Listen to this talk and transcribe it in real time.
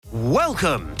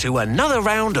Welcome to another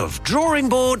round of Drawing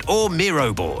Board or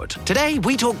Miro Board. Today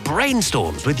we talk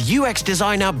brainstorms with UX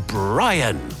designer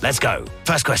Brian. Let's go.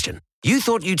 First question. You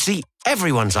thought you'd see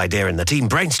everyone's idea in the team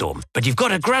brainstorm, but you've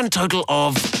got a grand total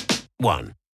of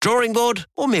 1. Drawing board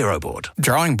or Miro board?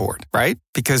 Drawing board, right?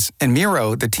 Because in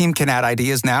Miro, the team can add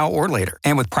ideas now or later.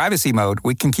 And with privacy mode,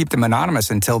 we can keep them anonymous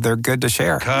until they're good to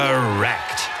share.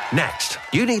 Correct. Next,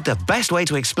 you need the best way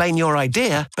to explain your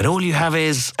idea, but all you have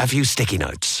is a few sticky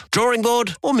notes. Drawing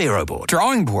board or Miro board?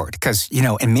 Drawing board, because,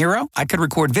 in Miro, I could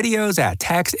record videos, add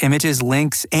text, images,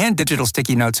 links, and digital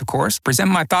sticky notes, of course, present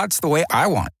my thoughts the way I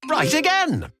want. Right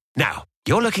again. Now,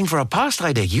 you're looking for a past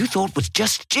idea you thought was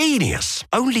just genius.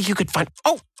 Only you could find...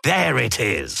 Oh, there it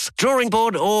is. Drawing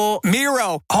board or...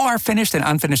 Miro. All our finished and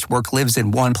unfinished work lives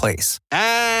in one place.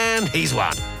 And he's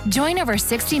won. Join over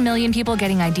 60 million people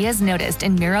getting ideas noticed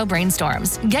in Miro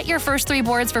Brainstorms. Get your first 3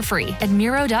 boards for free at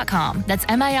Miro.com. That's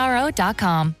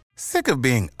Miro.com. Sick of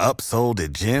being upsold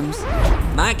at gyms?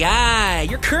 My guy,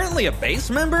 you're currently a base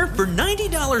member? For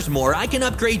 $90 more, I can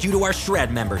upgrade you to our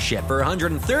Shred membership. For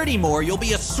 $130 more, you'll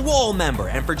be a Swole member.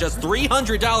 And for just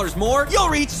 $300 more, you'll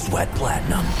reach Sweat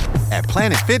Platinum. At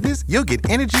Planet Fitness, you'll get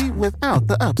energy without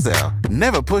the upsell.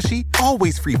 Never pushy,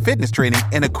 always free fitness training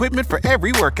and equipment for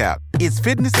every workout. It's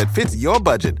fitness that fits your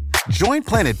budget. Join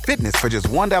Planet Fitness for just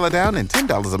 $1 down and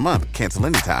 $10 a month. Cancel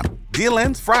anytime. Deal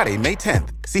ends Friday, May 10th.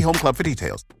 See Home Club for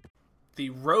details. The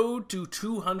road to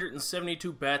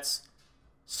 272 bets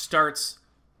starts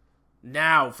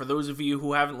now. For those of you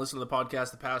who haven't listened to the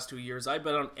podcast the past 2 years, I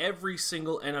bet on every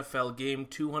single NFL game,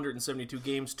 272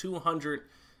 games,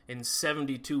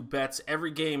 272 bets.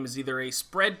 Every game is either a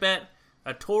spread bet,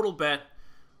 a total bet,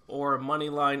 or a money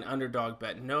line underdog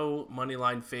bet. No money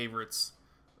line favorites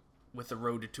with the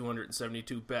road to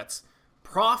 272 bets.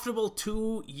 Profitable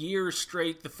 2 years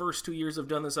straight. The first 2 years I've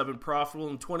done this, I've been profitable.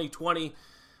 In 2020,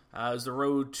 is the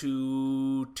road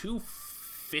to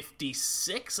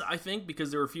 256, I think, because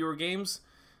there were fewer games.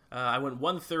 I went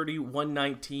 130,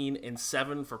 119, and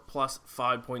 7 for plus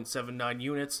 5.79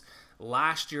 units.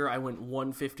 Last year, I went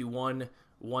 151,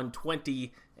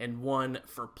 120, and 1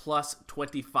 for plus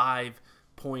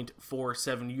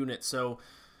 25.47 units. So,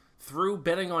 through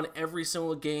betting on every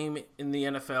single game in the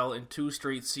NFL in 2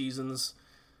 straight seasons,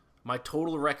 my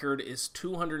total record is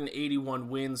 281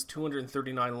 wins,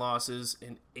 239 losses,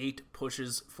 and 8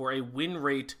 pushes for a win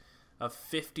rate of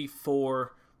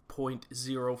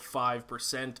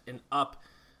 54.05% and up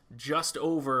just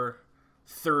over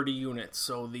 30 units.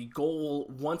 So the goal,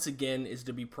 once again, is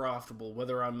to be profitable,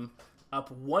 whether I'm up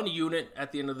 1 unit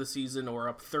at the end of the season or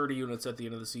up 30 units at the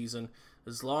end of the season.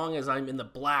 As long as I'm in the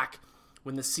black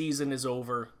when the season is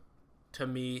over, to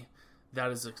me,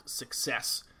 that is a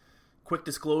success. Quick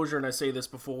disclosure, and I say this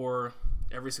before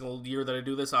every single year that I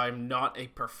do this, I'm not a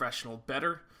professional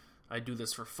bettor. I do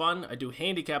this for fun. I do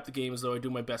handicap the games, though I do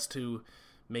my best to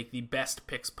make the best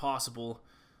picks possible.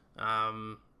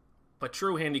 But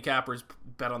true handicappers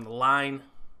bet on the line.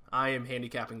 I am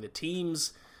handicapping the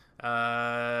teams.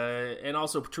 And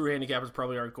also true handicappers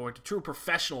probably aren't going to. True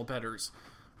professional bettors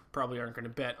probably aren't going to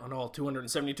bet on all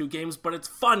 272 games, but it's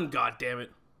fun,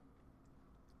 goddammit.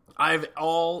 I have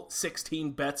all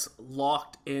 16 bets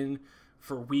locked in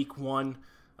for week 1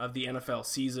 of the NFL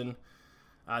season.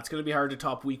 It's going to be hard to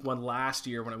top week 1 last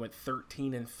year when I went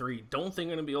 13-3. Don't think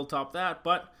I'm going to be able to top that,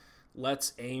 but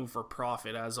let's aim for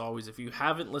profit. As always, if you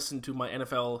haven't listened to my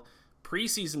NFL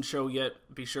preseason show yet,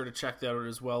 be sure to check that out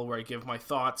as well, where I give my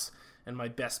thoughts and my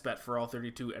best bet for all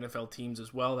 32 NFL teams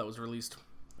as well. That was released,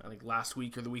 I think, last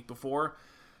week or the week before.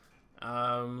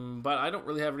 But I don't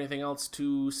really have anything else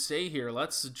to say here.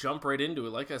 Let's jump right into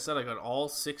it. Like I said, I got all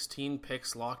 16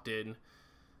 picks locked in.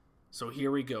 So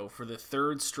here we go. For the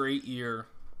 3rd straight year,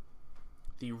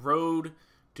 the road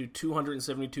to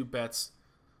 272 bets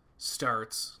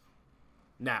starts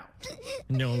now.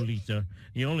 No, Lisa.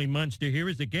 The only monster here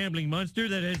is the gambling monster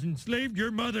that has enslaved your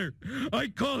mother. I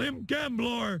call him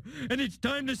Gamblor, and it's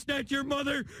time to snatch your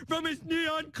mother from his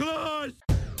neon claws.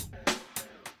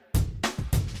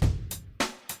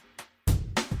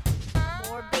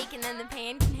 More bacon than the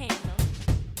pan can handle.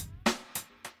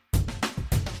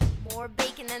 More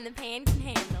bacon than the pan can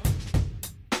handle.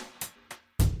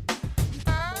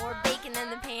 More bacon than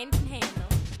the pan can handle.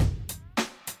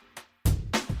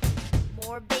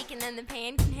 More bacon than the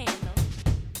pan can handle.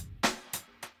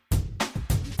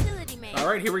 Utility man. All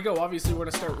right, here we go. Obviously, we're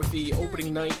going to start with the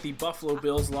opening night. The Buffalo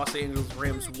Bills, Los Angeles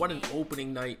Rams. What an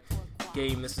opening night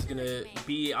game this is going to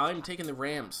be. I'm taking the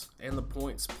Rams and the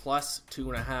points plus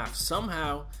 2.5.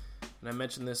 Somehow, and I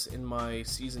mentioned this in my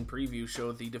season preview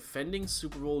show, the defending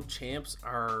Super Bowl champs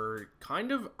are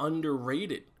kind of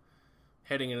underrated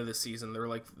heading into the season.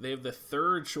 They have the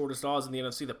third shortest odds in the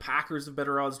NFC. The Packers have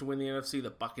better odds to win the NFC. The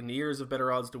Buccaneers have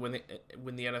better odds to win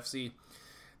the NFC.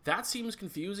 That seems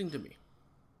confusing to me.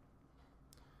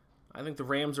 I think the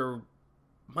Rams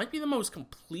might be the most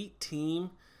complete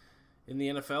team in the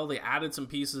NFL. They added some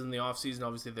pieces in the offseason.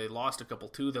 Obviously, they lost a couple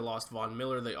too. They lost Von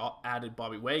Miller. They added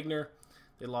Bobby Wagner.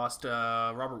 They lost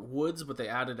Robert Woods, but they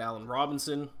added Allen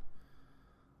Robinson.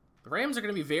 The Rams are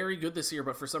going to be very good this year,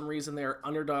 but for some reason they are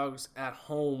underdogs at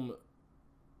home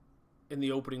in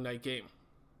the opening night game.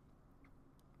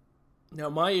 Now,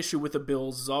 my issue with the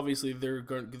Bills is obviously they're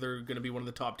going to be one of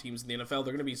the top teams in the NFL.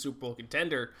 They're going to be a Super Bowl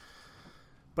contender.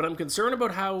 But I'm concerned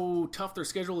about how tough their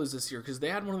schedule is this year because they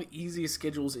had one of the easiest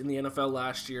schedules in the NFL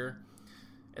last year.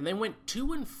 And they went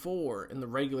 2-4 in the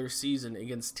regular season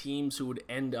against teams who would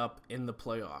end up in the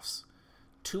playoffs.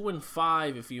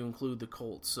 2-5 if you include the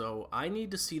Colts. So I need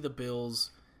to see the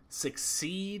Bills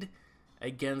succeed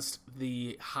against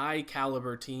the high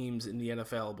caliber teams in the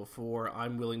NFL before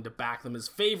I'm willing to back them as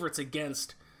favorites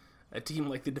against a team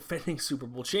like the defending Super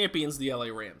Bowl champions, the LA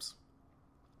Rams.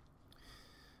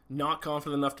 Not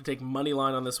confident enough to take money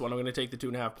line on this one. I'm going to take the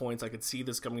 2.5 points. I could see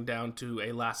this coming down to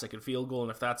a last-second field goal,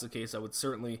 and if that's the case, I would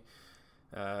certainly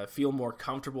feel more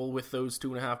comfortable with those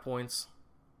 2.5 points.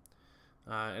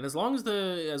 And as long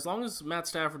as Matt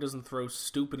Stafford doesn't throw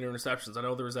stupid interceptions, I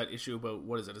know there was that issue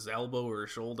about his elbow or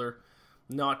his shoulder.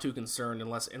 Not too concerned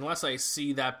unless I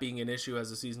see that being an issue as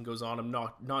the season goes on. I'm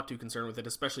not too concerned with it,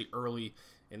 especially early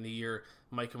in the year.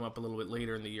 Might come up a little bit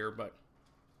later in the year, but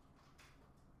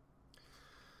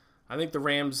I think the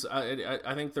Rams.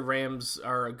 I think the Rams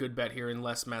are a good bet here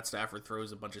unless Matt Stafford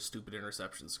throws a bunch of stupid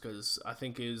interceptions. Because I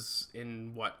think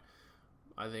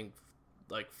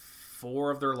like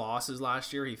 4 of their losses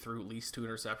last year, he threw at least 2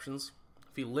 interceptions.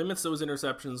 If he limits those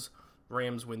interceptions,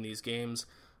 Rams win these games.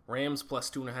 Rams plus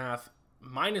 2.5,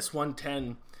 minus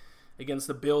 110 against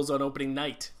the Bills on opening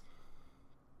night.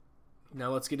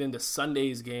 Now let's get into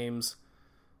Sunday's games.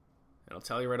 And I'll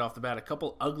tell you right off the bat, a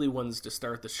couple ugly ones to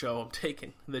start the show. I'm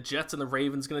taking the Jets and the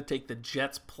Ravens. Going to take the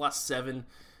Jets plus 7.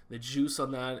 The juice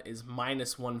on that is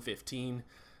minus 115.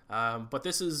 But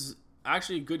this is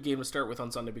actually a good game to start with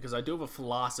on Sunday because I do have a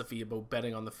philosophy about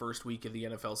betting on the first week of the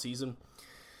NFL season.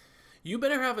 You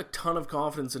better have a ton of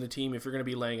confidence in a team if you're going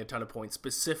to be laying a ton of points,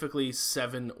 specifically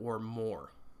 7 or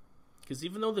more. Because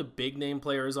even though the big name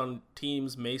players on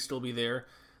teams may still be there,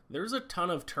 there's a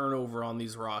ton of turnover on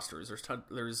these rosters.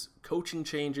 There's coaching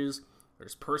changes,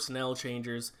 there's personnel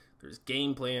changes, there's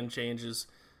game plan changes.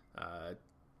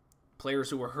 Players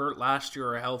who were hurt last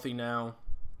year are healthy now.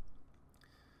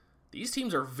 These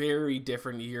teams are very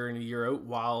different year in and year out,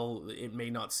 while it may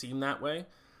not seem that way.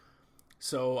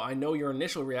 So I know your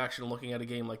initial reaction looking at a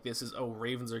game like this is, oh,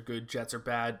 Ravens are good, Jets are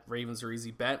bad, Ravens are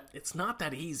easy bet. It's not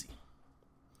that easy.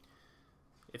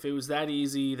 If it was that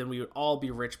easy, then we would all be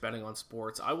rich betting on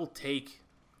sports. I will take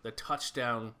the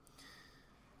touchdown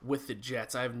with the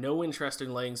Jets. I have no interest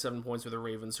in laying 7 points with the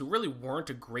Ravens, who really weren't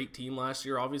a great team last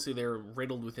year. Obviously, they're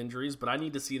riddled with injuries, but I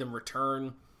need to see them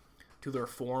return to their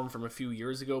form from a few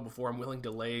years ago before I'm willing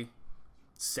to lay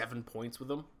 7 points with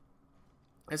them.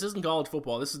 This isn't college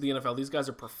football. This is the NFL. These guys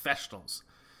are professionals.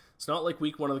 It's not like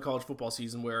week 1 of the college football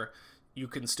season where you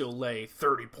can still lay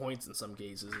 30 points in some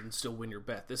cases and still win your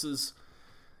bet. This is,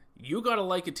 you got to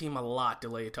like a team a lot to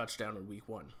lay a touchdown in week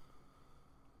 1.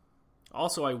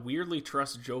 Also, I weirdly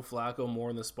trust Joe Flacco more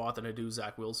in the spot than I do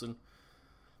Zach Wilson.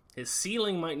 His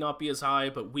ceiling might not be as high,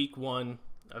 but week 1,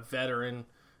 a veteran,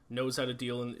 knows how to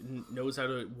deal and knows how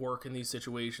to work in these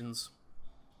situations.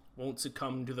 Won't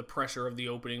succumb to the pressure of the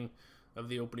opening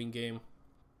game.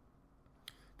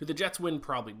 Do the Jets win?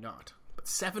 Probably not. But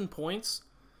 7 points?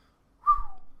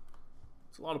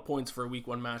 It's a lot of points for a week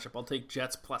 1 matchup. I'll take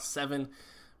Jets plus 7,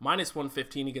 minus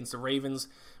 115 against the Ravens,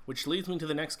 which leads me to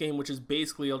the next game, which is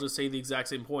basically, I'll just say the exact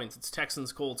same points. It's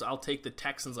Texans-Colts. I'll take the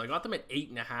Texans. I got them at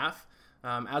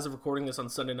 8.5. As of recording this on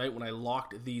Sunday night when I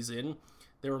locked these in,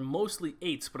 they were mostly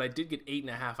 8s, but I did get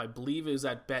 8.5. I believe it was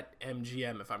at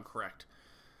BetMGM, if I'm correct.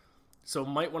 So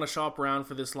might want to shop around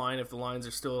for this line if the lines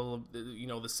are still,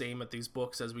 the same at these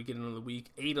books as we get into the week.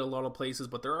 8 at a lot of places,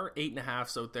 but there are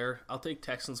 8.5s out there. I'll take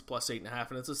Texans plus 8.5,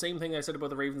 and it's the same thing I said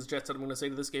about the Ravens-Jets that I'm going to say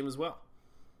to this game as well.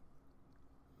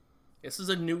 This is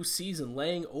a new season.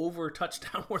 Laying over a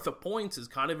touchdown worth of points is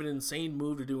kind of an insane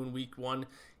move to do in week 1,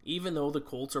 even though the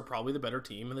Colts are probably the better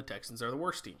team and the Texans are the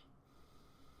worst team.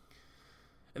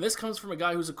 And this comes from a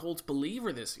guy who's a Colts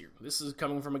believer this year. This is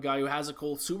coming from a guy who has a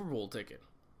Colts Super Bowl ticket.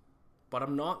 But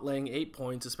I'm not laying 8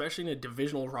 points, especially in a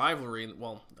divisional rivalry.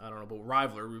 Well, I don't know about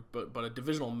rivalry, but a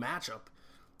divisional matchup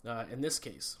in this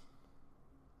case.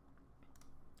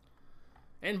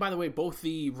 And by the way, both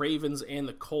the Ravens and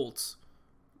the Colts,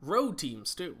 road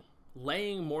teams too,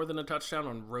 laying more than a touchdown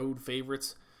on road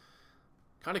favorites.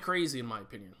 Kind of crazy in my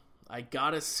opinion. I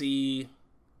gotta see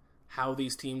how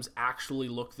these teams actually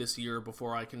look this year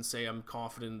before I can say I'm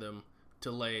confident in them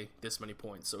to lay this many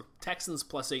points. So Texans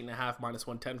plus 8.5, minus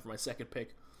 110 for my second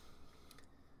pick.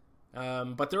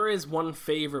 But there is one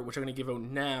favorite which I'm going to give out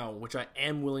now, which I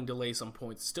am willing to lay some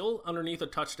points. Still underneath a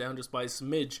touchdown just by a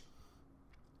smidge.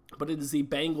 But it is the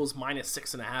Bengals minus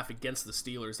 6.5 against the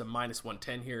Steelers at minus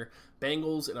 110 here.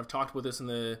 Bengals, and I've talked about this in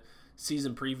the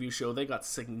season preview show, they got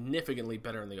significantly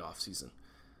better in the offseason.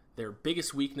 Their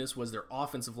biggest weakness was their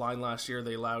offensive line last year.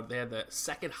 They had the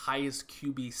second highest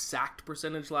QB sacked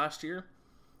percentage last year,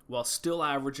 while still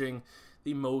averaging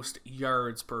the most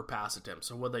yards per pass attempt.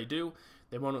 So what they do,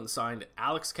 they went out and signed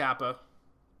Alex Kappa,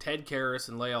 Ted Karras,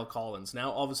 and Lael Collins.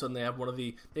 Now all of a sudden they have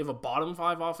a bottom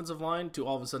 5 offensive line to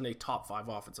all of a sudden a top 5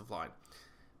 offensive line.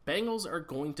 Bengals are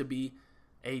going to be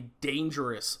a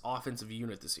dangerous offensive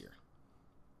unit this year.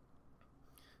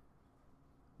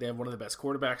 They have one of the best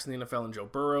quarterbacks in the NFL in Joe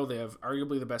Burrow. They have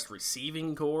arguably the best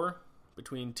receiving core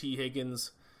between T.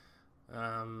 Higgins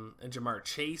and Jamar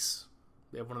Chase.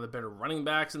 They have one of the better running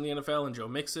backs in the NFL in Joe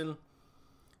Mixon.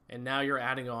 And now you're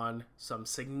adding on some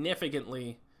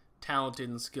significantly talented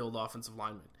and skilled offensive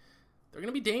linemen. They're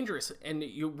going to be dangerous. And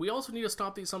we also need to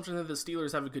stop the assumption that the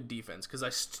Steelers have a good defense, because I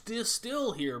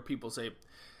still hear people say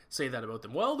that about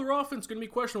them. Well, their offense is going to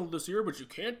be questionable this year, but you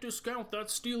can't discount that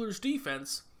Steelers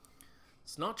defense.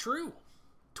 It's not true.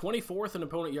 24th in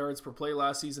opponent yards per play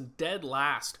last season, dead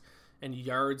last in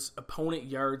opponent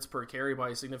yards per carry by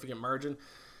a significant margin.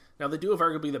 Now, they do have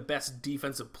arguably the best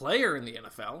defensive player in the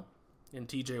NFL in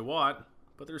TJ Watt,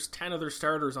 but there's 10 other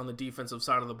starters on the defensive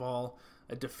side of the ball.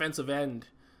 A defensive end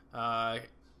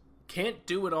can't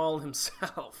do it all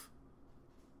himself.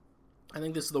 I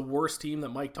think this is the worst team that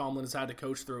Mike Tomlin has had to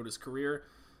coach throughout his career.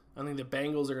 I think the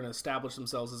Bengals are going to establish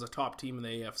themselves as a top team in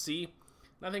the AFC.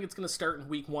 And I think it's going to start in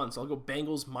week 1. So I'll go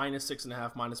Bengals minus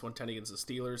 6.5, minus 110 against the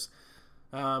Steelers.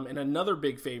 And another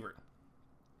big favorite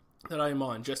that I am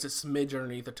on, just a smidge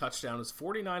underneath a touchdown, is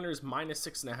 49ers minus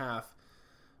 6.5,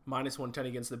 minus 110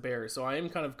 against the Bears. So I am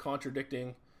kind of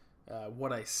contradicting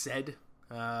what I said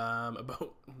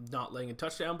about not laying a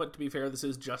touchdown, but to be fair, this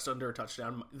is just under a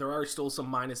touchdown. There are still some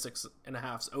minus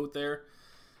 6.5s out there.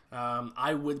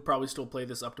 I would probably still play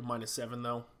this up to minus 7,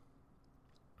 though.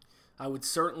 I would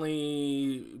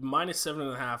certainly, minus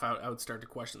 7.5, I would start to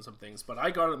question some things, but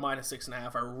I got it at minus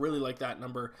 6.5. I really like that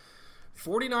number.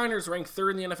 49ers ranked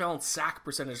 3rd in the NFL in sack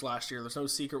percentage last year. There's no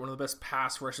secret, one of the best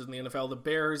pass rushes in the NFL. The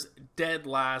Bears, dead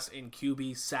last in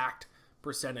QB sacked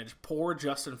percentage. Poor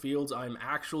Justin Fields. I'm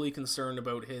actually concerned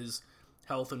about his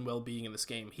health and well-being in this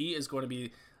game. He is going to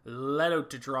be let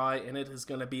out to dry, and it is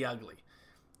going to be ugly.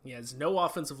 He has no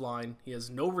offensive line. He has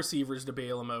no receivers to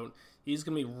bail him out. He's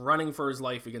going to be running for his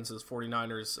life against his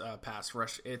 49ers pass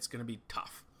rush. It's going to be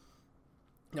tough.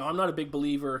 Now, I'm not a big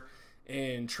believer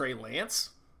in Trey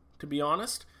Lance, to be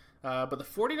honest, but the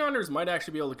 49ers might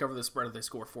actually be able to cover the spread if they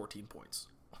score 14 points.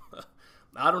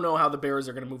 I don't know how the Bears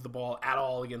are going to move the ball at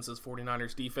all against this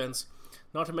 49ers defense.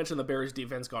 Not to mention the Bears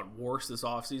defense got worse this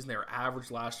offseason. Their average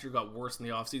last year got worse in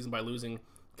the offseason by losing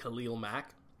Khalil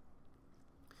Mack.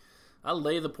 I'll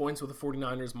lay the points with the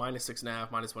 49ers minus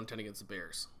 6.5, minus 110 against the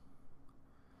Bears.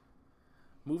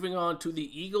 Moving on to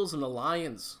the Eagles and the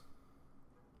Lions.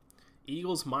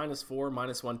 Eagles minus 4,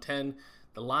 minus 110.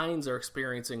 The Lions are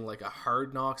experiencing like a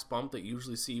Hard Knocks bump that you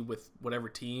usually see with whatever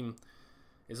team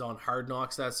is on Hard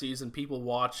Knocks that season. People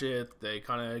watch it. They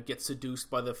kind of get seduced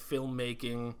by the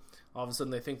filmmaking. All of a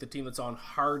sudden they think the team that's on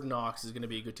Hard Knocks is going to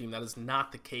be a good team. That is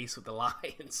not the case with the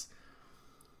Lions.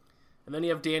 And then you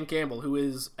have Dan Campbell, who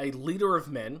is a leader of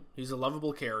men. He's a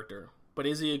lovable character. But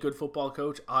is he a good football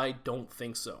coach? I don't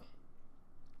think so.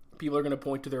 People are going to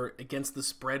point to their against the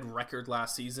spread record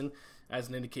last season as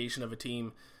an indication of a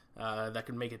team that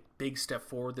can make a big step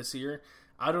forward this year.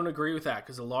 I don't agree with that,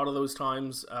 because a lot of those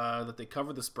times that they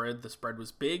covered the spread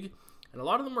was big, and a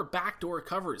lot of them were backdoor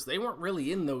covers. They weren't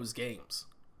really in those games.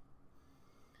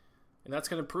 And that's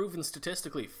going to prove in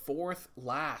statistically 4th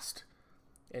last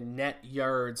in net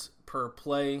yards per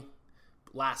play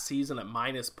last season at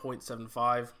minus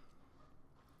 0.75.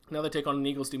 Now they take on an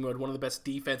Eagles team who had one of the best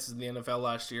defenses in the NFL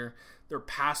last year. Their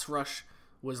pass rush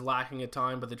was lacking at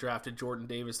time, but they drafted Jordan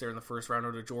Davis there in the first round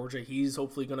out of Georgia. He's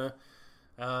hopefully going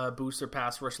to boost their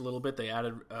pass rush a little bit. They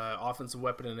added offensive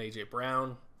weapon in A.J.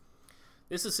 Brown.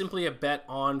 This is simply a bet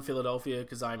on Philadelphia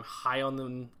because I'm high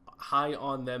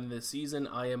on them this season.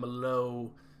 I am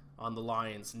low on the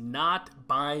Lions. Not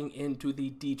buying into the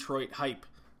Detroit hype.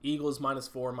 Eagles minus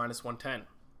 4, minus 110.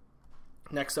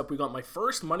 Next up, we got my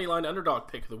first Moneyline underdog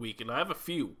pick of the week, and I have a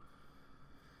few.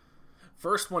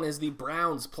 First one is the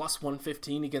Browns plus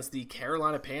 115 against the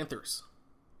Carolina Panthers.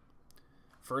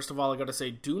 First of all, I got to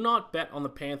say, do not bet on the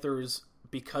Panthers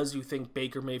because you think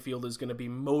Baker Mayfield is going to be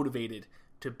motivated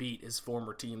to beat his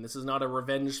former team. This is not a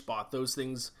revenge spot. Those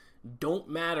things don't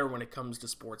matter when it comes to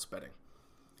sports betting.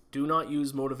 Do not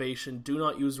use motivation. Do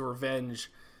not use revenge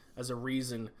as a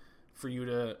reason for you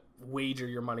to wager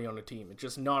your money on a team. It's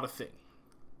just not a thing.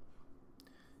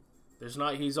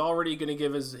 He's already going to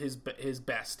give his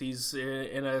best. He's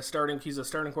a starting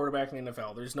quarterback in the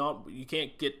NFL.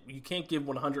 You can't give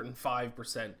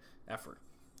 105% effort.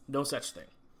 No such thing.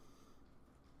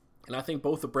 And I think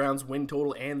both the Browns' win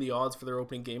total and the odds for their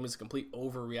opening game is a complete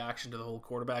overreaction to the whole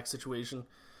quarterback situation.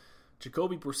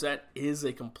 Jacoby Brissett is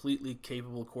a completely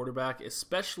capable quarterback,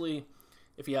 especially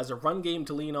if he has a run game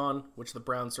to lean on, which the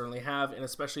Browns certainly have, and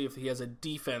especially if he has a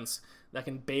defense that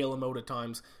can bail him out at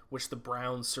times, which the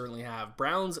Browns certainly have.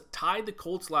 Browns tied the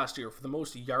Colts last year for the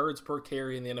most yards per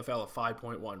carry in the NFL at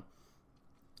 5.1.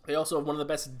 They also have one of the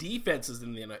best defenses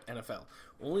in the NFL.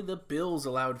 Only the Bills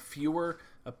allowed fewer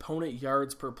opponent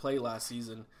yards per play last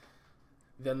season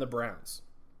than the Browns.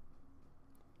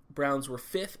 Browns were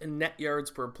 5th in net yards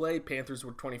per play. Panthers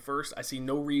were 21st. I see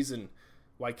no reason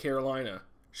why Carolina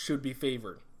should be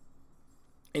favored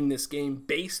in this game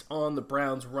based on the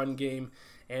Browns' run game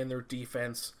and their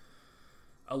defense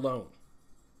alone.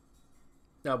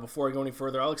 Now, before I go any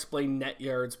further, I'll explain net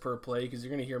yards per play because you're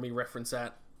going to hear me reference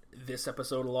that this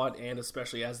episode a lot, and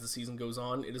especially as the season goes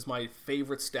on. It is my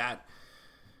favorite stat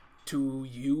to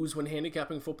use when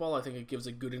handicapping football. I think it gives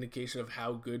a good indication of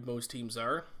how good most teams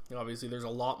are. Obviously, there's a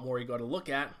lot more you got to look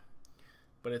at,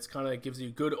 but it's kind of gives you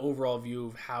a good overall view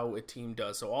of how a team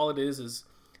does. So all it is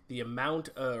the amount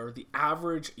or the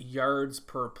average yards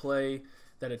per play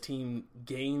that a team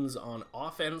gains on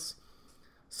offense,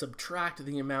 subtract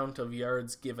the amount of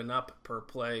yards given up per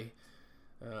play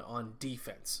on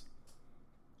defense.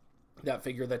 That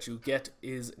figure that you get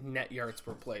is net yards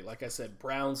per play. Like I said,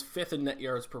 Browns 5th in net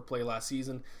yards per play last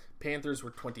season. Panthers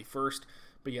were 21st,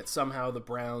 but yet somehow the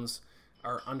Browns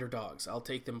are underdogs. I'll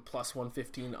take them plus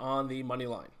 115 on the money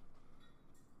line.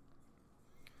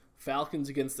 Falcons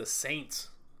against the Saints.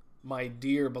 My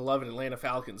dear beloved Atlanta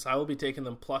Falcons. I will be taking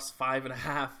them plus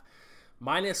 5.5,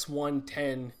 minus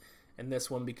 110 in this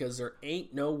one because there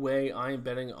ain't no way I am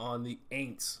betting on the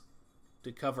Aints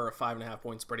to cover a 5.5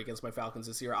 point spread against my Falcons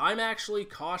this year. I'm actually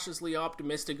cautiously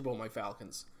optimistic about my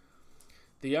Falcons.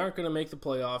 They aren't going to make the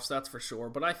playoffs, that's for sure,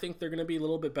 but I think they're going to be a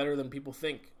little bit better than people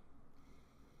think.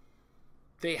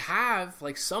 They have,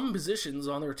 some positions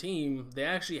on their team, they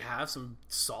actually have some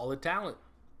solid talent.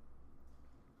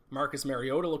 Marcus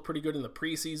Mariota looked pretty good in the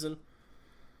preseason.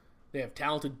 They have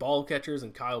talented ball catchers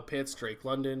in Kyle Pitts, Drake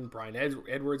London, Brian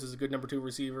Edwards is a good number 2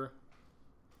 receiver.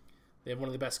 They have one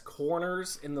of the best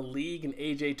corners in the league in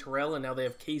A.J. Terrell, and now they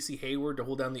have Casey Hayward to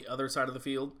hold down the other side of the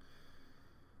field.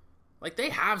 They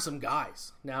have some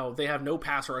guys. Now, they have no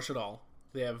pass rush at all.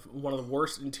 They have one of the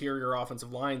worst interior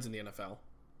offensive lines in the NFL.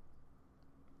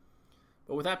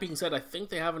 But with that being said, I think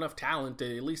they have enough talent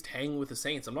to at least hang with the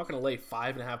Saints. I'm not going to lay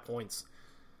 5.5 points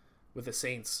with the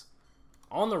Saints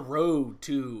on the road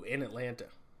to in Atlanta.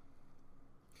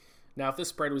 Now, if this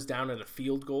spread was down at a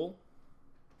field goal,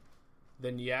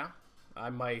 then yeah, I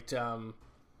might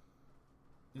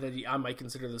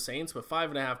consider the Saints. But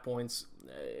 5.5 points,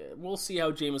 we'll see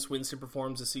how Jameis Winston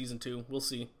performs this season too. We'll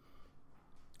see.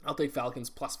 I'll take Falcons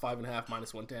plus 5.5,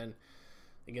 minus 110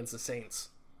 against the Saints.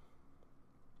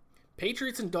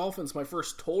 Patriots and Dolphins, my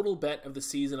first total bet of the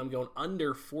season. I'm going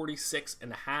under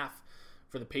 46.5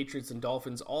 for the Patriots and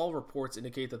Dolphins. All reports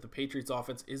indicate that the Patriots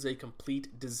offense is a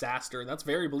complete disaster. And that's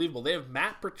very believable. They have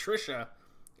Matt Patricia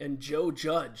and Joe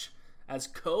Judge as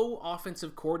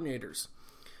co-offensive coordinators.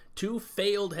 2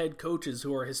 failed head coaches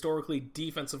who are historically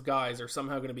defensive guys are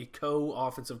somehow going to be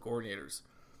co-offensive coordinators.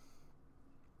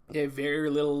 They have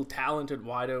very little talent at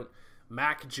wideout.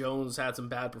 Mac Jones had some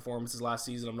bad performances last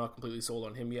season. I'm not completely sold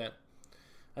on him yet.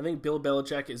 I think Bill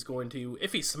Belichick is going to,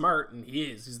 if he's smart, and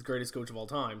he's the greatest coach of all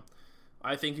time,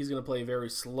 I think he's going to play a very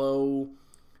slow,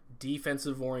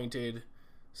 defensive-oriented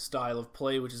style of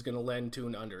play, which is going to lend to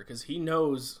an under, because he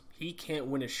knows he can't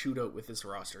win a shootout with this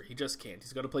roster. He just can't.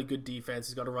 He's got to play good defense.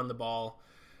 He's got to run the ball.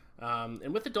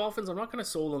 And with the Dolphins, I'm not going to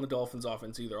sold on the Dolphins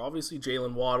offense either. Obviously,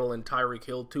 Jalen Waddle and Tyreek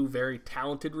Hill, 2 very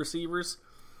talented receivers.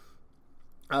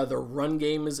 Their run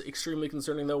game is extremely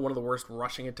concerning, though. One of the worst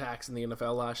rushing attacks in the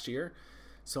NFL last year.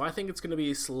 So I think it's going to be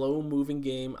a slow-moving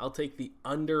game. I'll take the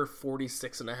under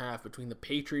 46.5 between the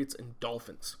Patriots and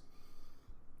Dolphins.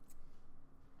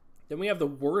 Then we have the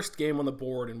worst game on the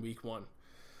board in Week 1.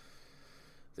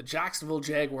 The Jacksonville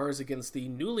Jaguars against the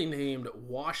newly named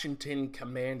Washington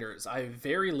Commanders. I have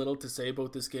very little to say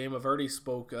about this game. I've already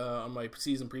spoke on my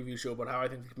season preview show about how I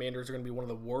think the Commanders are going to be one of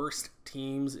the worst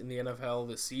teams in the NFL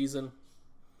this season.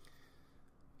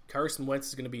 Carson Wentz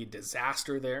is going to be a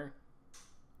disaster there.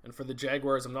 And for the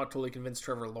Jaguars, I'm not totally convinced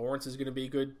Trevor Lawrence is going to be a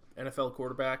good NFL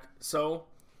quarterback. So,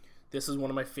 this is one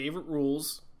of my favorite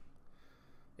rules.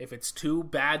 If it's two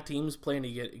bad teams playing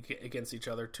against each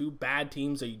other, two bad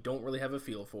teams that you don't really have a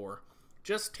feel for,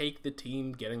 just take the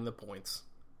team getting the points.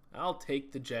 I'll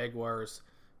take the Jaguars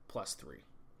 +3.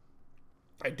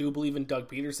 I do believe in Doug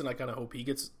Peterson. I kind of hope he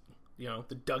gets,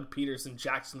 the Doug Peterson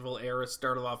Jacksonville era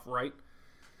started off right.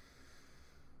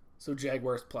 So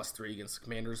Jaguars +3 against the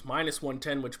Commanders,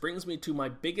 -110, which brings me to my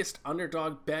biggest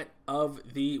underdog bet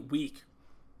of the week.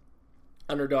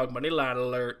 Underdog money line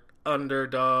alert.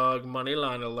 Underdog money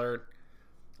line alert.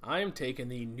 I am taking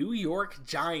the New York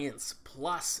Giants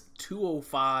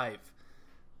 +205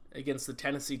 against the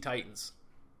Tennessee Titans.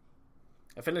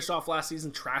 I finished off last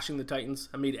season trashing the Titans.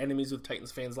 I made enemies with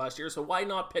Titans fans last year, so why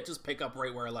not just pick up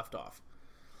right where I left off?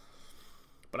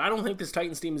 But I don't think this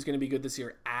Titans team is going to be good this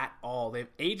year at all. They have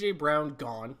A.J. Brown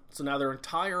gone, so now their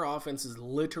entire offense is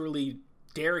literally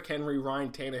Derrick Henry,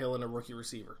 Ryan Tannehill, and a rookie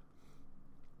receiver.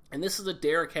 And this is a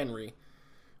Derrick Henry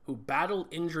who battled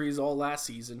injuries all last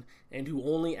season and who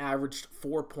only averaged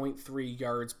 4.3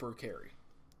 yards per carry.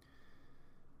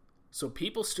 So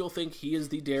people still think he is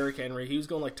the Derrick Henry. He was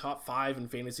going like top 5 in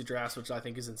fantasy drafts, which I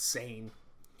think is insane.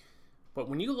 But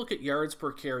when you look at yards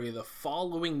per carry, the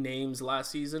following names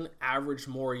last season averaged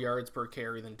more yards per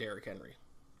carry than Derrick Henry.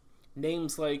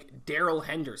 Names like Darrell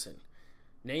Henderson.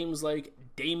 Names like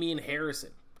Damian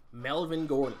Harrison. Melvin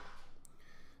Gordon.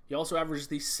 He also averaged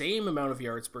the same amount of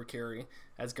yards per carry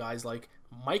as guys like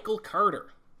Michael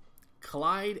Carter,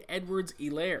 Clyde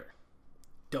Edwards-Helaire,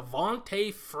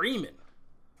 Devontae Freeman.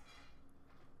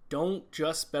 Don't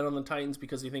just bet on the Titans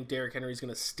because you think Derrick Henry is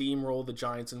going to steamroll the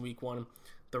Giants in week 1.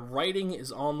 The writing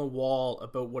is on the wall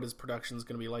about what his production is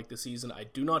going to be like this season. I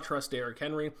do not trust Derrick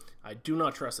Henry. I do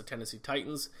not trust the Tennessee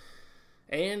Titans.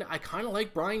 And I kind of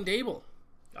like Brian Daboll.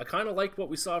 I kind of like what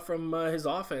we saw from his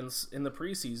offense in the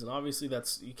preseason. Obviously,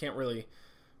 you can't really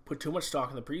put too much stock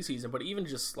in the preseason, but even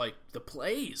just like the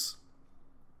plays,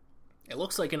 it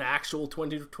looks like an actual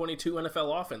 2022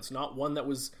 NFL offense, not one that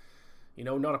was,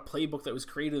 not a playbook that was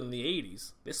created in the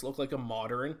 80s. This looked like a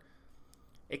modern,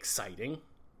 exciting,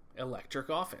 electric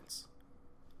offense.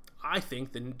 I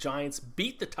think the Giants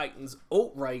beat the Titans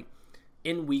outright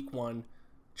in week 1.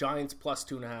 Giants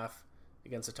 +2.5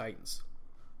 against the Titans.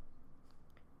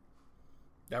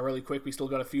 Now, really quick, we still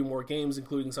got a few more games,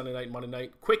 including Sunday night and Monday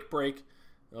night. Quick break.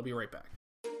 I'll be right back.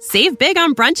 Save big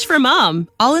on brunch for mom,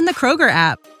 all in the Kroger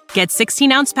app. Get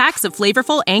 16-ounce packs of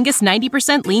flavorful Angus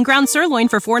 90% lean ground sirloin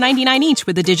for $4.99 each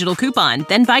with a digital coupon.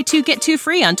 Then buy 2, get 2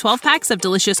 free on 12 packs of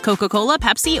delicious Coca-Cola,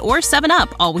 Pepsi, or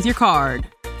 7-Up, all with your card.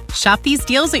 Shop these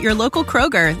deals at your local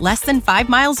Kroger, less than 5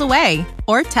 miles away.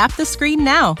 Or tap the screen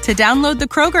now to download the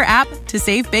Kroger app to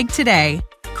save big today.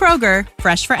 Kroger,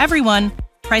 fresh for everyone.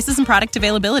 Prices and product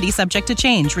availability subject to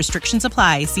change. Restrictions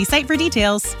apply. See site for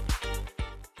details.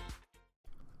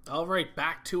 All right,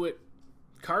 back to it.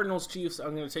 Cardinals Chiefs.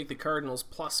 I'm going to take the Cardinals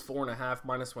 +4.5,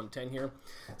 -110 here.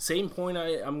 Same point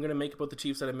I'm going to make about the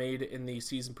Chiefs that I made in the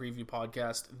season preview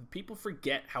podcast. People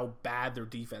forget how bad their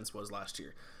defense was last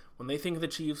year. When they think of the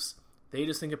Chiefs, they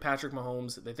just think of Patrick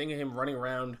Mahomes. They think of him running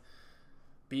around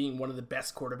being one of the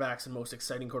best quarterbacks and most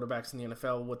exciting quarterbacks in the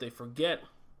NFL. What they forget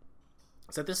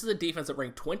is that this is a defense that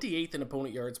ranked 28th in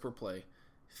opponent yards per play,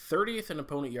 30th in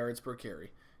opponent yards per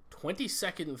carry,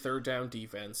 22nd in third down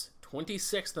defense,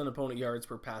 26th in opponent yards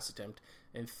per pass attempt,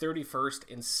 and 31st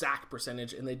in sack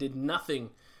percentage, and they did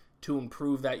nothing to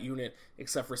improve that unit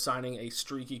except for signing a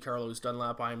streaky Carlos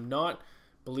Dunlap. I am not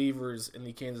believers in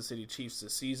the Kansas City Chiefs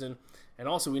this season. And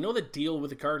also, we know the deal with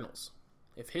the Cardinals.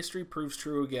 If history proves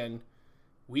true again,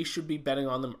 we should be betting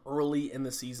on them early in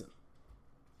the season.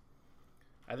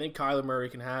 I think Kyler Murray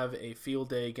can have a field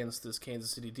day against this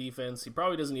Kansas City defense. He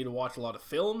probably doesn't need to watch a lot of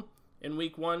film in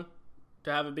week 1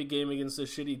 to have a big game against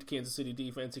this shitty Kansas City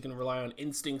defense. He can rely on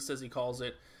instincts, as he calls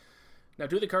it. Now,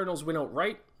 do the Cardinals win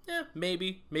outright?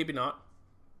 Maybe, maybe not.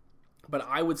 But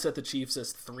I would set the Chiefs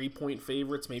as 3-point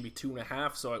favorites, maybe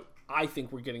 2.5. So I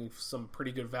think we're getting some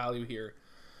pretty good value here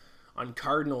on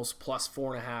Cardinals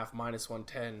 +4.5,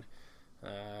 -110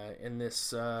 in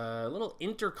this little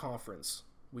interconference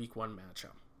week 1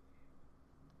 matchup.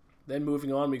 Then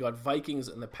moving on, we got Vikings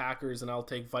and the Packers, and I'll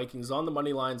take Vikings on the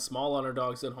money line, small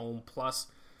underdogs at home,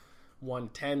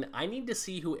 +110. I need to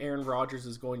see who Aaron Rodgers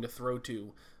is going to throw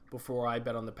to before I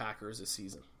bet on the Packers this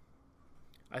season.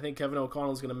 I think Kevin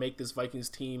O'Connell is going to make this Vikings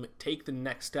team take the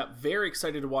next step. Very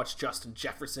excited to watch Justin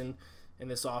Jefferson in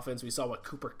this offense. We saw what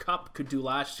Cooper Kupp could do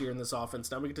last year in this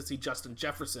offense. Now we get to see Justin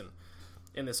Jefferson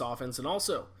in this offense. And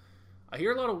also, I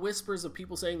hear a lot of whispers of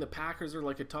people saying the Packers are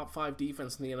like a top 5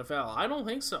 defense in the NFL. I don't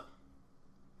think so.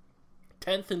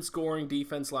 10th in scoring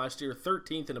defense last year,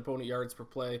 13th in opponent yards per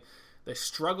play. They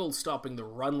struggled stopping the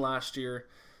run last year.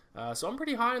 So I'm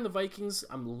pretty high on the Vikings.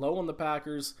 I'm low on the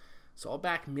Packers. So I'll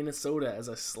back Minnesota as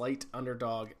a slight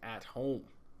underdog at home.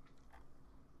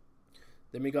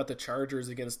 Then we got the Chargers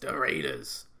against the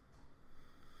Raiders.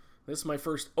 This is my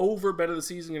first over bet of the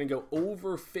season. Going to go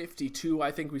over 52.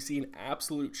 I think we see an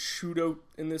absolute shootout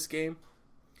in this game.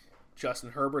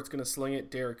 Justin Herbert's going to sling it.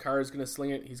 Derek Carr is going to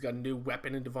sling it. He's got a new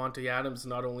weapon in Devontae Adams.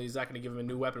 Not only is that going to give him a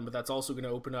new weapon, but that's also going to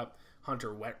open up Hunter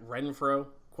Renfrow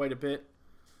quite a bit.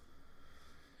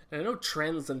 And I know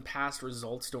trends and past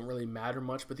results don't really matter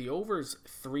much, but the over's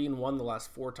 3-1 the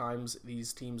last 4 times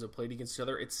these teams have played against each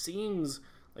other. It seems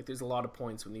like there's a lot of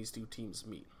points when these two teams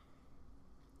meet.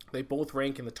 They both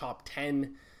rank in the top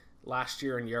 10 last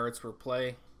year in yards per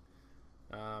play.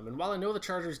 And while I know the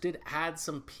Chargers did add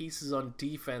some pieces on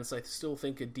defense, I still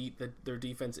think that their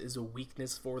defense is a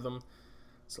weakness for them.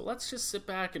 So let's just sit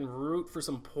back and root for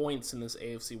some points in this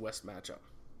AFC West matchup.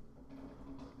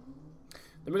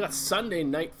 Then we got Sunday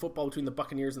night football between the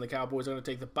Buccaneers and the Cowboys. I'm going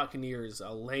to take the Buccaneers.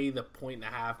 I'll lay the .5,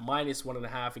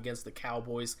 -1.5 against the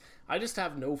Cowboys. I just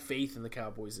have no faith in the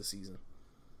Cowboys this season.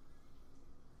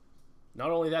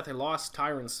 Not only that, they lost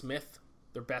Tyron Smith,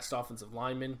 their best offensive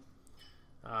lineman.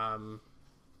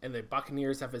 And the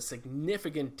Buccaneers have a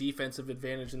significant defensive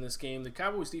advantage in this game. The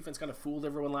Cowboys defense kind of fooled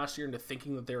everyone last year into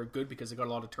thinking that they were good because they got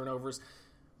a lot of turnovers.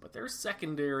 But their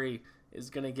secondary is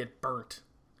going to get burnt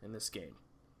in this game.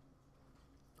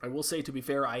 I will say, to be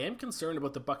fair, I am concerned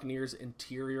about the Buccaneers'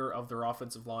 interior of their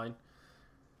offensive line.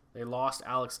 They lost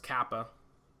Alex Kappa.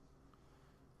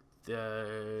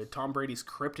 Tom Brady's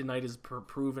kryptonite has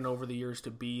proven over the years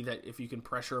to be that if you can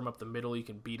pressure him up the middle, you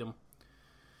can beat him.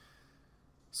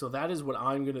 So that is what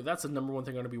that's the number one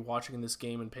thing I'm going to be watching in this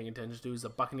game and paying attention to, is the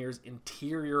Buccaneers'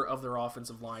 interior of their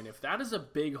offensive line. If that is a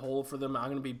big hole for them, I'm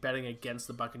going to be betting against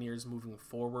the Buccaneers moving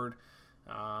forward.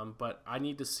 But I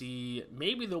need to see,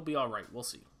 maybe they'll be all right. We'll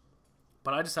see.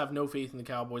 But I just have no faith in the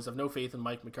Cowboys. I have no faith in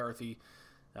Mike McCarthy.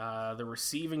 The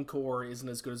receiving core isn't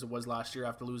as good as it was last year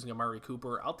after losing Amari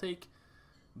Cooper. I'll take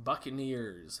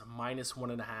Buccaneers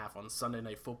 -1.5 on Sunday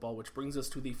Night Football, which brings us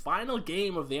to the final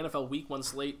game of the NFL Week 1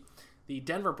 slate. The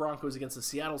Denver Broncos against the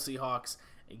Seattle Seahawks.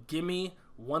 Gimme,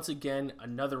 once again,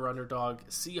 another underdog.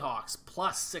 Seahawks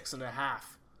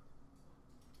 +6.5.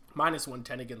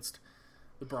 -110 against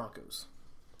the Broncos.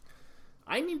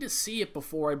 I need to see it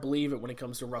before I believe it when it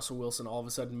comes to Russell Wilson all of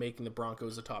a sudden making the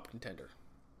Broncos a top contender.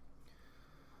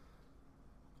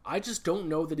 I just don't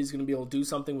know that he's going to be able to do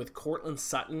something with Courtland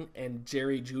Sutton and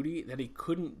Jerry Jeudy that he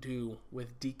couldn't do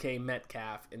with DK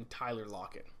Metcalf and Tyler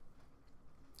Lockett.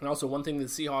 And also, one thing the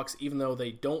Seahawks, even though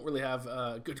they don't really have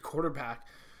a good quarterback,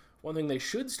 one thing they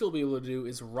should still be able to do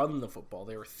is run the football.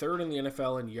 They were 3rd in the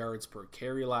NFL in yards per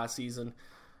carry last season.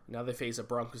 Now they face a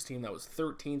Broncos team that was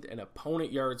 13th in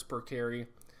opponent yards per carry.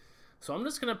 So I'm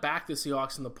just going to back the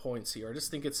Seahawks in the points here. I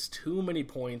just think it's too many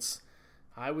points.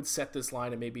 I would set this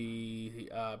line at maybe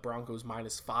Broncos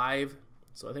 -5.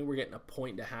 So I think we're getting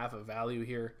 1.5 of value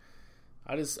here.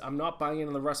 I'm not buying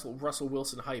into the Russell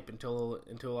Wilson hype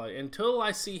until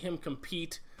I see him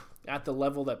compete at the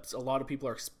level that a lot of people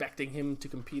are expecting him to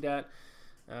compete at.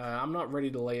 I'm not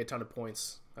ready to lay a ton of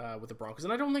points with the Broncos.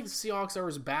 And I don't think the Seahawks are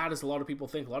as bad as a lot of people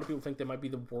think. A lot of people think they might be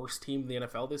the worst team in the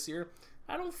NFL this year.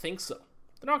 I don't think so.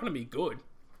 They're not going to be good.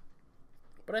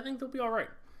 But I think they'll be all right.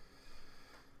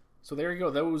 So there you go.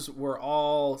 Those were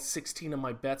all 16 of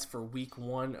my bets for Week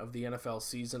 1 of the NFL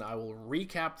season. I will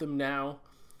recap them now.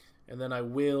 And then I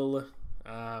will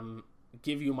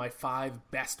give you my 5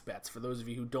 best bets. For those of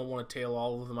you who don't want to tail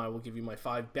all of them, I will give you my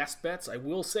 5 best bets. I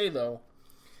will say, though,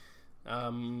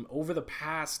 over the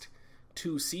past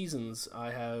 2 seasons,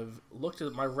 I have looked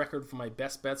at my record for my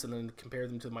best bets and then compared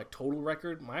them to my total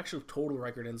record. My actual total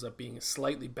record ends up being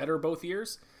slightly better both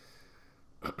years.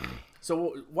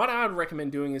 So what I would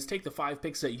recommend doing is take the 5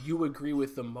 picks that you agree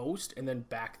with the most and then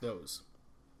back those.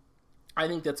 I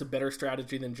think that's a better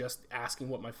strategy than just asking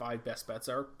what my 5 best bets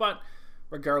are. But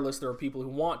regardless, there are people who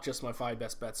want just my 5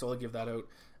 best bets, so I'll give that out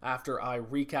after I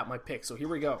recap my picks. So here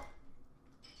we go.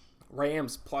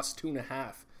 Rams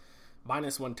 +2.5,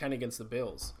 -110 against the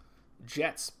Bills.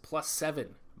 Jets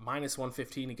 +7,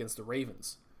 -115 against the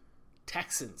Ravens.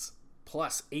 Texans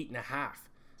 +8.5,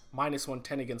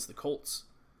 -110 against the Colts.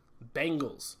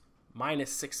 Bengals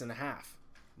 -6.5,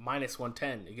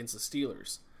 -110 against the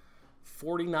Steelers.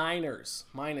 49ers,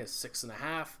 minus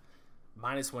 6.5,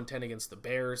 minus 110 against the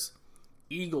Bears.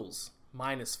 Eagles,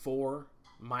 minus 4,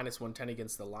 minus 110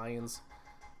 against the Lions.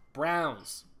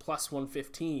 Browns, plus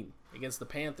 115 against the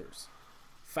Panthers.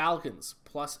 Falcons,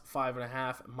 plus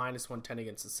 5.5, minus 110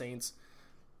 against the Saints.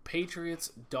 Patriots,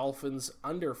 Dolphins,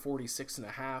 under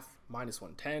 46.5, minus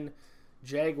 110.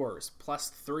 Jaguars, plus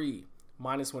 3,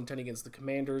 minus 110 against the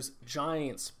Commanders.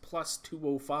 Giants, plus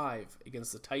 205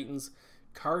 against the Titans.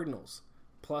 Cardinals,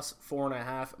 plus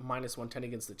 4.5, minus 110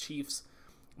 against the Chiefs.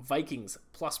 Vikings,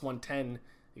 plus 110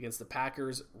 against the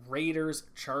Packers. Raiders,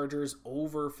 Chargers,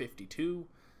 over 52.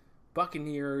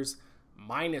 Buccaneers,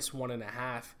 minus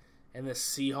 1.5. And the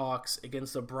Seahawks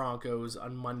against the Broncos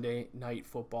on Monday Night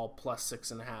Football, plus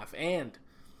 6.5. And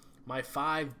my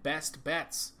 5 best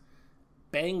bets: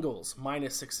 Bengals,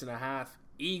 minus 6.5.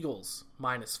 Eagles,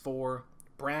 minus 4.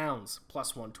 Browns,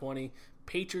 plus 120.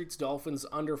 Patriots, Dolphins,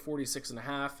 under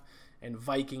 46.5. And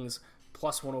Vikings,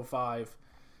 plus 105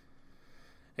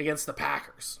 against the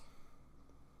Packers.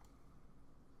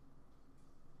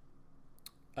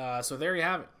 So there you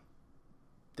have it.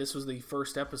 This was the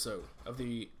first episode of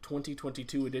the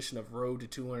 2022 edition of Road to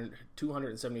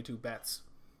 272 Bets.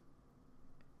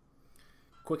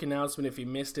 Quick announcement if you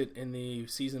missed it in the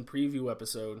season preview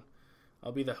episode.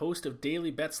 I'll be the host of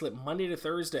Daily Bet Slip Monday to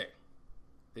Thursday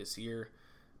this year.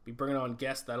 Be bringing on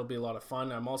guests. That'll be a lot of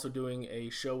fun. I'm also doing a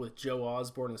show with Joe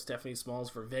Osborne and Stephanie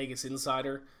Smalls for Vegas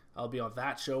Insider. I'll be on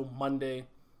that show Monday,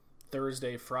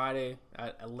 Thursday, Friday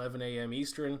at 11 a.m.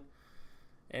 Eastern.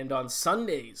 And on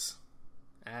Sundays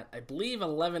at, I believe,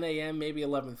 11 a.m., maybe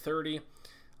 11:30,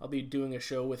 I'll be doing a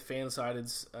show with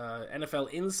Fansided's NFL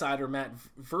Insider Matt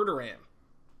Verderam.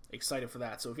 Excited for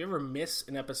that. So if you ever miss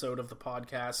an episode of the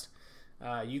podcast,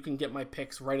 you can get my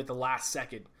picks right at the last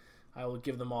second. I will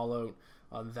give them all out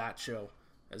on that show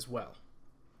as well.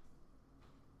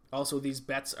 Also, these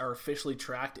bets are officially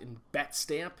tracked in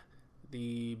BetStamp,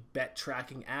 the bet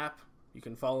tracking app. You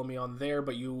can follow me on there,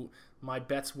 but my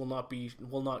bets will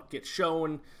not get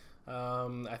shown,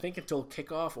 I think, until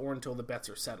kickoff or until the bets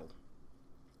are settled.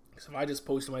 So if I just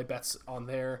post my bets on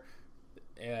there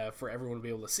for everyone to be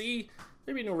able to see,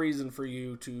 there'd be no reason for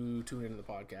you to tune into the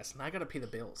podcast. And I got to pay the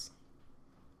bills.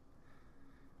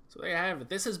 So there you have it.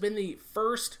 This has been the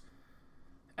first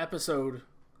episode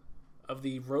of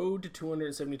the Road to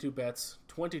 272 Bets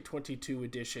 2022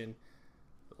 edition.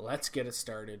 Let's get it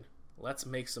started. Let's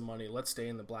make some money. Let's stay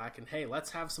in the black. And hey,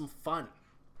 let's have some fun.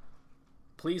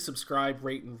 Please subscribe,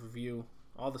 rate, and review.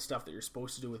 All the stuff that you're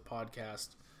supposed to do with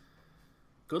podcasts.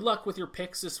 Good luck with your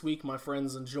picks this week, my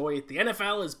friends. Enjoy it. The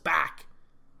NFL is back.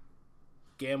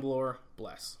 Gambler,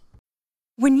 bless.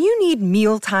 When you need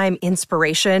mealtime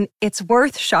inspiration, it's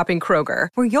worth shopping Kroger,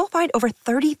 where you'll find over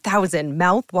 30,000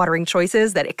 mouth-watering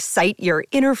choices that excite your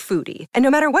inner foodie. And no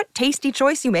matter what tasty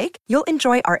choice you make, you'll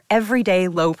enjoy our everyday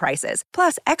low prices,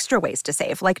 plus extra ways to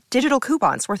save, like digital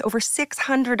coupons worth over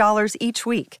 $600 each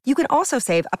week. You can also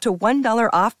save up to $1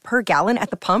 off per gallon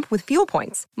at the pump with fuel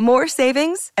points. More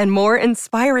savings and more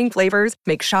inspiring flavors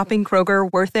make shopping Kroger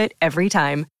worth it every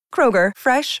time. Kroger,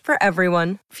 fresh for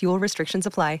everyone. Fuel restrictions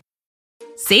apply.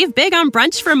 Save big on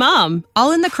brunch for mom,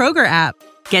 all in the Kroger app.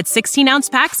 Get 16-ounce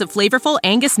packs of flavorful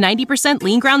Angus 90%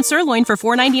 lean ground sirloin for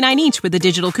 $4.99 each with a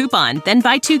digital coupon. Then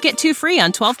buy 2, get 2 free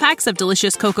on 12 packs of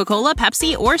delicious Coca-Cola,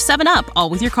 Pepsi, or 7-Up, all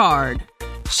with your card.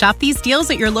 Shop these deals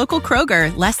at your local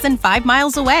Kroger, less than 5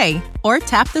 miles away. Or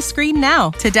tap the screen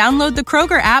now to download the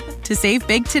Kroger app to save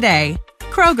big today.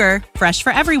 Kroger, fresh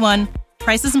for everyone.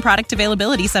 Prices and product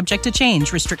availability subject to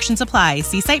change. Restrictions apply.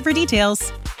 See site for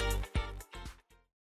details.